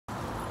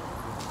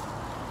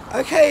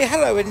Okay,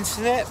 hello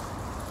internet.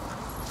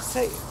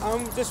 So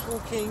I'm just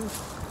walking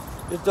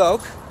the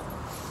dog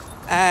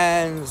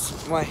and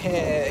my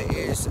hair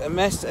is a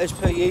mess as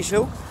per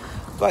usual.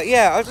 But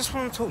yeah, I just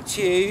want to talk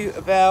to you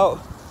about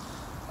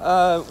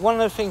one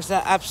of the things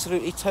that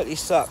absolutely totally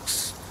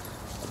sucks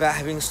about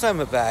having a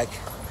stoma bag.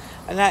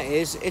 And that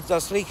is, it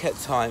does leak at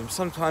times.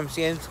 Sometimes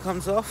the end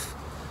comes off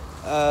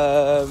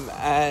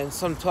and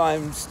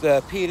sometimes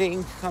the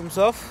peeling comes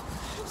off.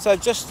 So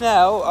just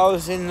now I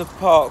was in the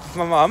park with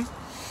my mum.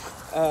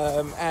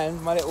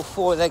 And my little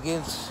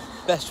four-legged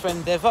best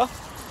friend ever.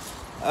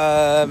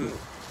 And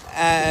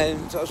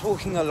I was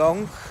walking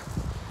along,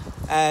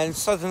 and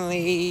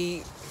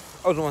suddenly,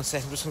 hold on one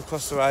second, I'm just going to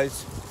cross the road.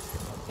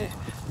 Yeah.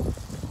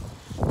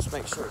 Just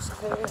make sure it's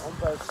clear on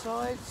both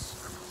sides.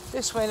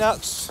 This way,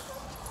 Nuks.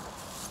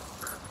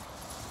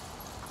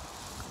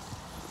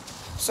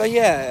 So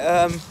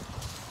yeah,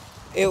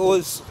 I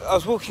was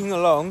walking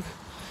along,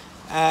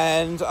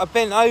 and I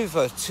bent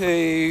over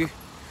to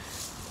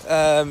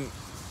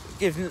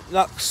give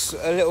Nux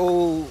a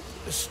little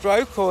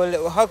stroke or a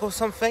little hug or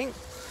something,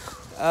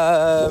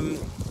 and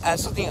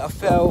something I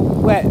felt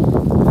wet in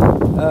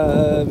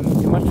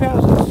my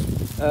trousers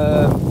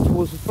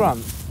towards the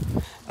front.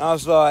 And I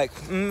was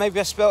like,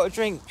 maybe I spilled a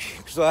drink,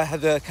 because I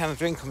had a can of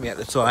drink on me at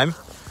the time.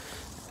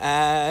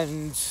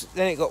 And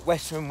then it got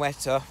wetter and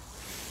wetter,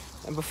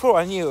 and before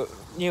I knew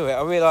it,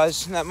 I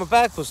realised that my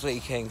bag was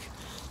leaking.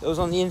 It was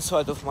on the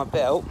inside of my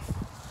belt,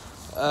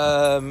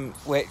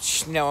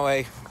 which now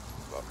I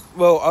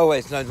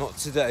always know not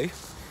to do,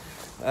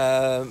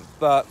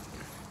 but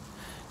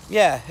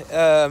yeah,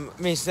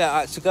 means that I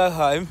had to go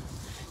home,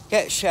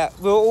 get showered.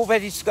 We were all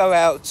ready to go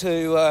out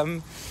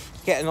to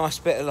get a nice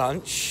bit of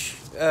lunch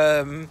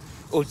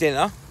or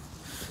dinner.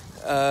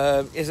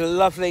 There's a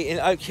lovely in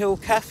Oak Hill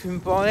cafe in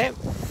Barnet,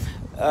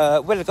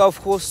 where the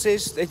golf course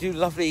is. They do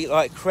lovely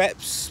like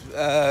crepes,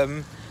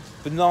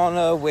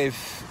 banana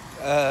with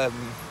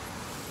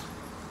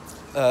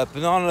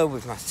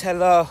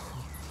Nutella.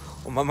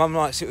 Or my mum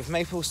likes it with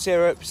maple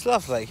syrup. It's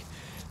lovely.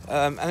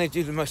 And they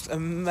do the most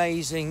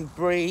amazing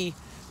brie,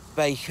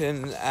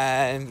 bacon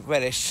and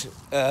relish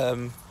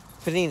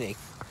panini.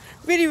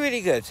 Really, really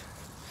good.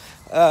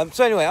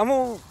 So anyway, I'm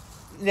all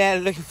now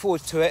looking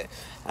forward to it.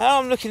 And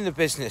I'm looking at the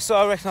business, so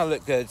I reckon I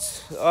look good.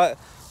 I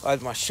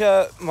had my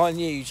shirt, my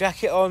new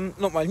jacket on.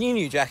 Not my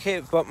new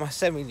jacket, but my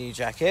semi-new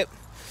jacket.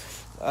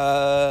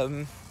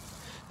 And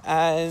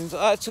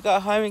I had to go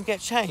home and get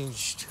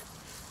changed.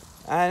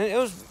 And it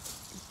was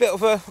bit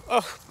of a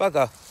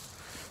bugger,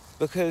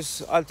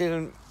 because I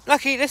didn't.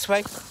 Lucky this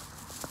way.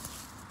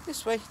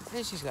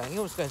 There she's going. He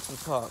was going to the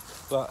park,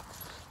 but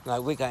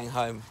no, we're going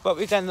home. But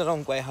we're going the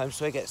long way home,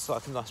 so he gets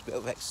like a nice bit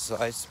of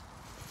exercise.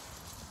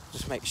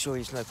 Just make sure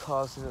there's no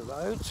cars in the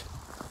road.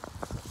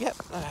 Yep,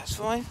 no, that's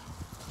fine.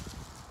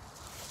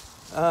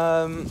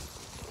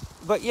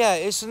 But yeah,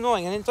 it's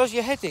annoying, and it does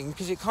your head in,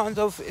 because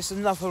it's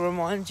another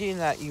reminder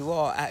that you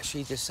are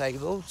actually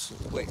disabled,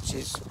 which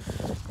is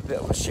a bit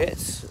of a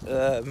shit.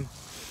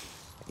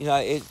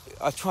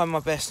 I try my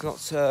best not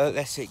to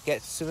let it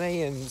get to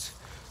me and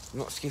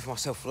not to give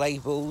myself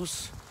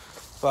labels.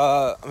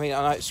 But, I mean,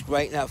 I know it's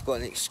great now I've got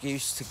an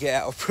excuse to get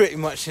out of pretty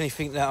much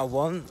anything that I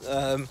want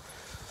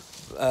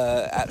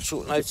at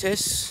short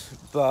notice.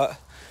 But,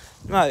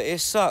 no, it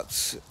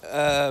sucks.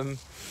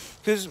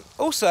 Because,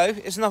 also,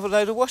 it's another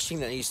load of washing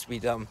that needs to be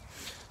done.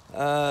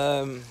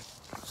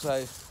 So,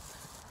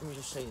 let me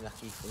just show you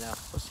Lucky for now.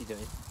 What's he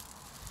doing?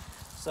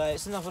 So,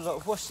 it's another lot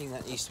of washing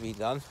that needs to be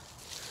done.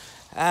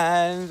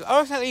 And I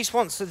reckon at least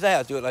once a day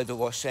I do a load of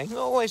washing. Not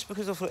always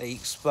because of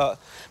leaks, but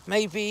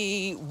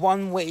maybe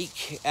 1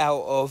 week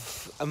out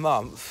of a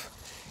month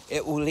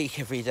it will leak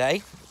every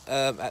day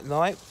at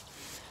night,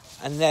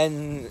 and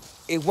then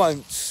it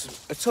won't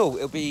at all.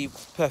 It'll be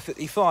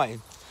perfectly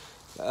fine.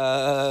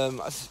 I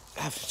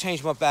have to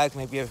change my bag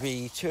maybe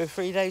every 2 or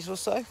 3 days or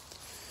so.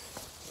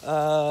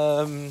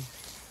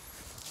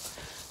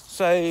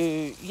 So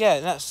yeah,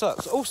 that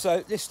sucks.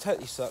 Also, this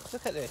totally sucks.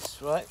 Look at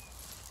this, right?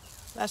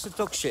 That's a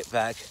dog shit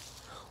bag.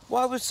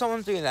 Why would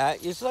someone do that?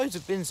 There's loads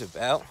of bins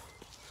about,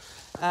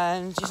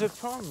 and there's a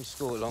primary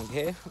school along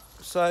here,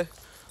 so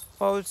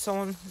why would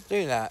someone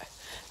do that?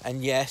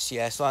 And yes,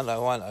 I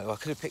know, I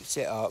could have picked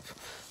it up,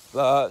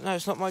 but no,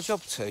 it's not my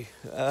job to.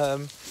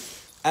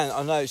 And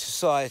I know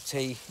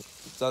society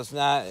does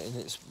that, and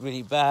it's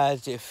really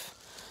bad if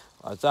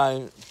I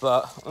don't,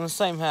 but on the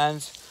same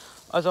hand,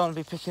 I don't want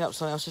to be picking up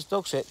someone else's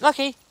dog shit.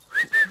 Lucky!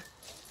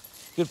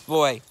 Good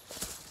boy.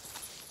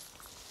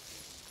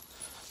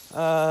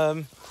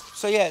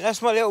 So yeah,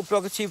 that's my little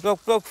blog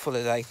for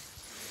the day.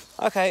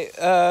 Okay,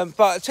 but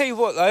I'll tell you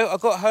what though, I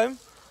got home,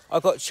 I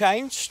got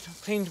changed,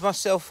 cleaned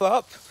myself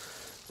up,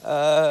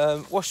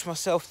 washed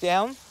myself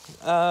down,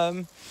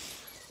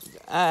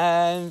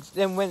 and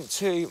then went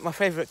to my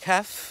favourite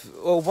cafe,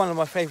 or one of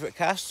my favourite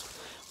cafes,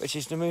 which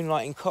is the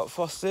Moonlight in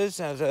Cockfosters.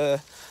 I had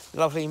a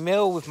lovely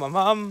meal with my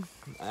mum,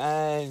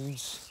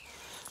 and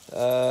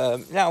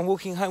now I'm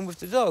walking home with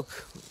the dog.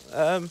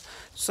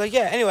 So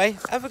yeah, anyway,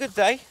 have a good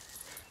day.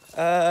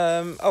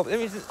 Oh, let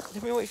me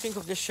know what you think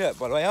of this shirt,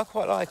 by the way. I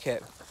quite like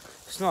it.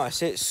 It's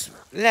nice. It's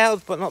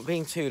loud, but not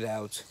being too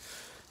loud.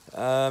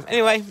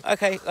 Anyway,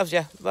 okay, loves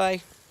ya.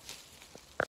 Bye.